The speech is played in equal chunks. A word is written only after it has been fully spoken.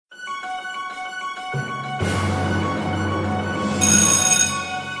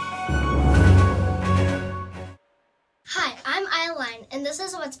this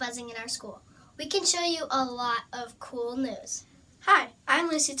is what's buzzing in our school. We can show you a lot of cool news. Hi, I'm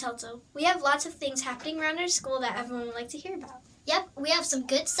Lucy Telto. We have lots of things happening around our school that everyone would like to hear about. Yep, we have some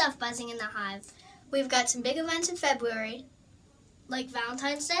good stuff buzzing in the hive. We've got some big events in February, like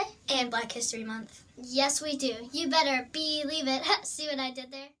Valentine's Day and Black History Month. Yes, we do. You better believe it. See what I did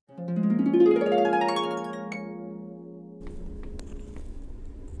there?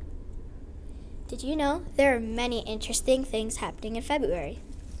 Did you know there are many interesting things happening in February?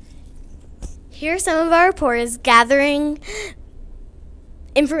 Here are some of our reporters gathering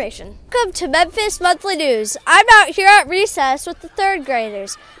information. Welcome to Memphis Monthly News. I'm out here at recess with the third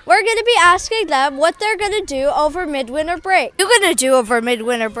graders. We're going to be asking them what they're going to do over midwinter break. What are you going to do over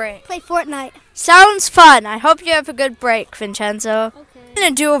midwinter break? Play Fortnite. Sounds fun. I hope you have a good break, Vincenzo. Okay. What are you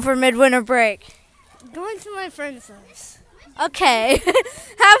going to do over midwinter break? Going to my friend's house. Okay.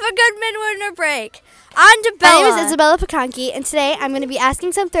 Have a good midwinter break. On to Bella. My name is Isabella Paconki, and today I'm going to be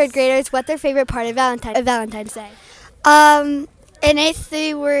asking some third graders what their favorite part of Valentine's Day. In 8th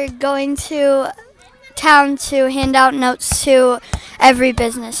grade, we're going to town to hand out notes to every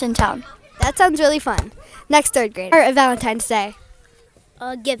business in town. That sounds really fun. Next third grader. Part of Valentine's Day.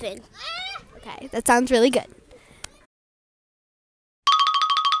 Giving. Okay, that sounds really good.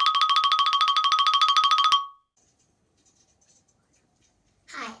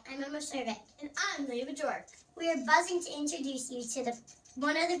 Hi, I'm Emma Servet. And I'm David York. We are buzzing to introduce you to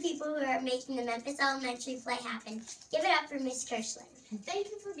one of the people who are making the Memphis Elementary play happen. Give it up for Miss Kirschland. Thank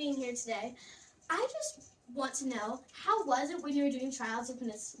you for being here today. I just want to know, how was it when you were doing tryouts with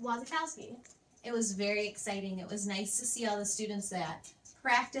Miss Wazakowski? It was very exciting. It was nice to see all the students that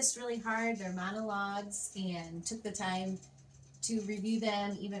practiced really hard, their monologues, and took the time to review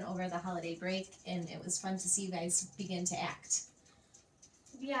them even over the holiday break, and it was fun to see you guys begin to act.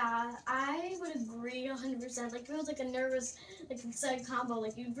 Yeah, I would agree 100%. Like, it was like a nervous, like, excited combo.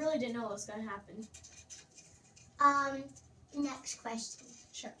 Like, you really didn't know what was going to happen. Next question.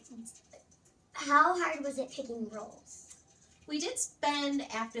 Sure. How hard was it picking roles? We did spend,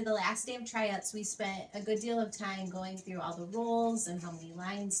 after the last day of tryouts, we spent a good deal of time going through all the roles and how many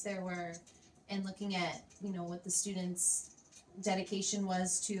lines there were and looking at, what the students' dedication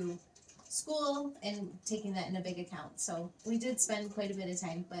was to school and taking that in a big account. So we did spend quite a bit of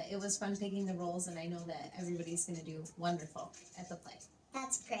time, but it was fun picking the roles, and I know that everybody's going to do wonderful at the play.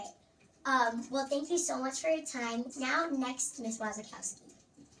 That's great. Well, thank you so much for your time. Now, next, Miss Wazakowski.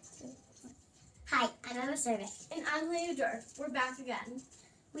 Hi, I'm Emma Servet. And I'm Leah Dorf. We're back again.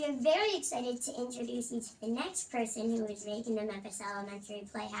 We are very excited to introduce you to the next person who is making the Memphis Elementary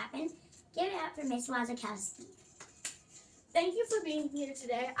play happen. Give it up for Miss Wazakowski. Thank you for being here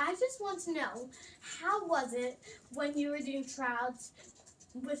today. I just want to know, how was it when you were doing tryouts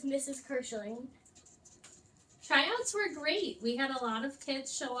with Mrs. Kirschling? Tryouts were great. We had a lot of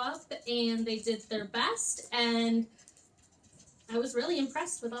kids show up and they did their best, and I was really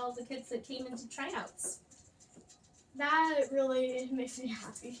impressed with all the kids that came into tryouts. That really makes me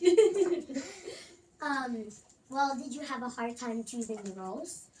happy. Well, did you have a hard time choosing the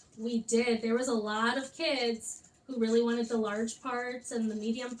roles? We did. There was a lot of kids who really wanted the large parts and the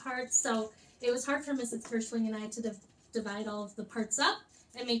medium parts, so it was hard for Mrs. Kirschling and I to divide all of the parts up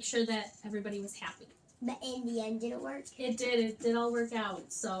and make sure that everybody was happy. But in the end, did it work? It did. It did all work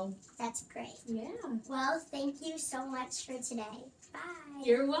out, so. That's great. Yeah. Well, thank you so much for today. Bye.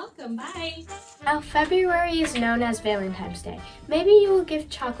 You're welcome. Bye. Now, February is known as Valentine's Day. Maybe you will give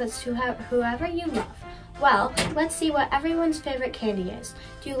chocolates to whoever you love. Well, let's see what everyone's favorite candy is.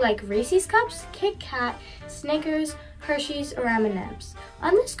 Do you like Reese's Cups, Kit Kat, Snickers, Hershey's, or M&M's?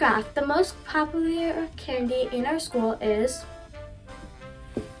 On this graph, the most popular candy in our school is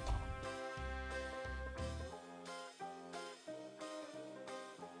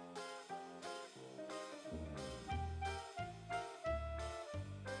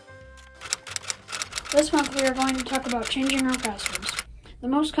This month we are going to talk about changing our passwords. The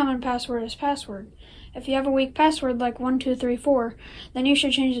most common password is password. If you have a weak password like 1234, then you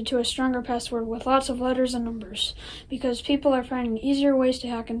should change it to a stronger password with lots of letters and numbers, because people are finding easier ways to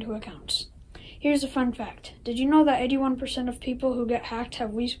hack into accounts. Here's a fun fact. Did you know that 81% of people who get hacked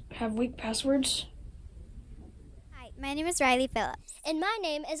have weak passwords? Hi, my name is Riley Phillips. And my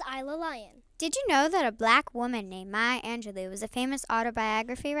name is Isla Lyon. Did you know that a black woman named Maya Angelou was a famous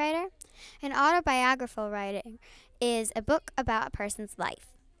autobiography writer? An autobiographical writing is a book about a person's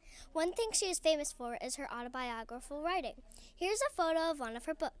life. One thing she is famous for is her autobiographical writing. Here's a photo of one of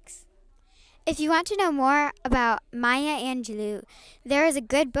her books. If you want to know more about Maya Angelou, there is a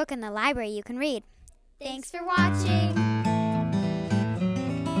good book in the library you can read. Thanks for watching!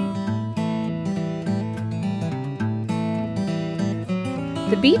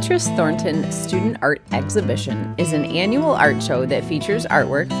 The Beatrice Thornton Student Art Exhibition is an annual art show that features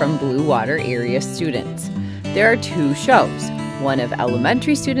artwork from Blue Water area students. There are 2 shows, one of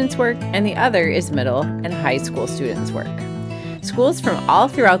elementary students' work and the other is middle and high school students' work. Schools from all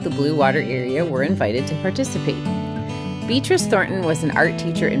throughout the Blue Water area were invited to participate. Beatrice Thornton was an art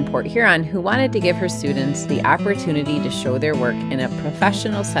teacher in Port Huron who wanted to give her students the opportunity to show their work in a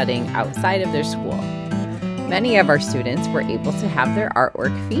professional setting outside of their school. Many of our students were able to have their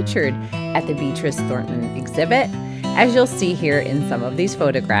artwork featured at the Beatrice Thornton exhibit, as you'll see here in some of these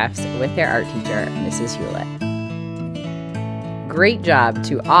photographs with their art teacher, Mrs. Hewlett. Great job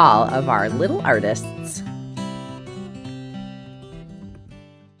to all of our little artists.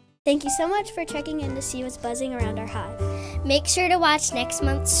 Thank you so much for checking in to see what's buzzing around our hive. Make sure to watch next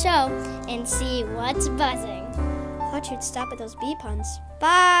month's show and see what's buzzing. I thought you'd stop at those bee puns.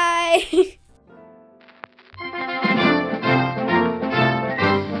 Bye!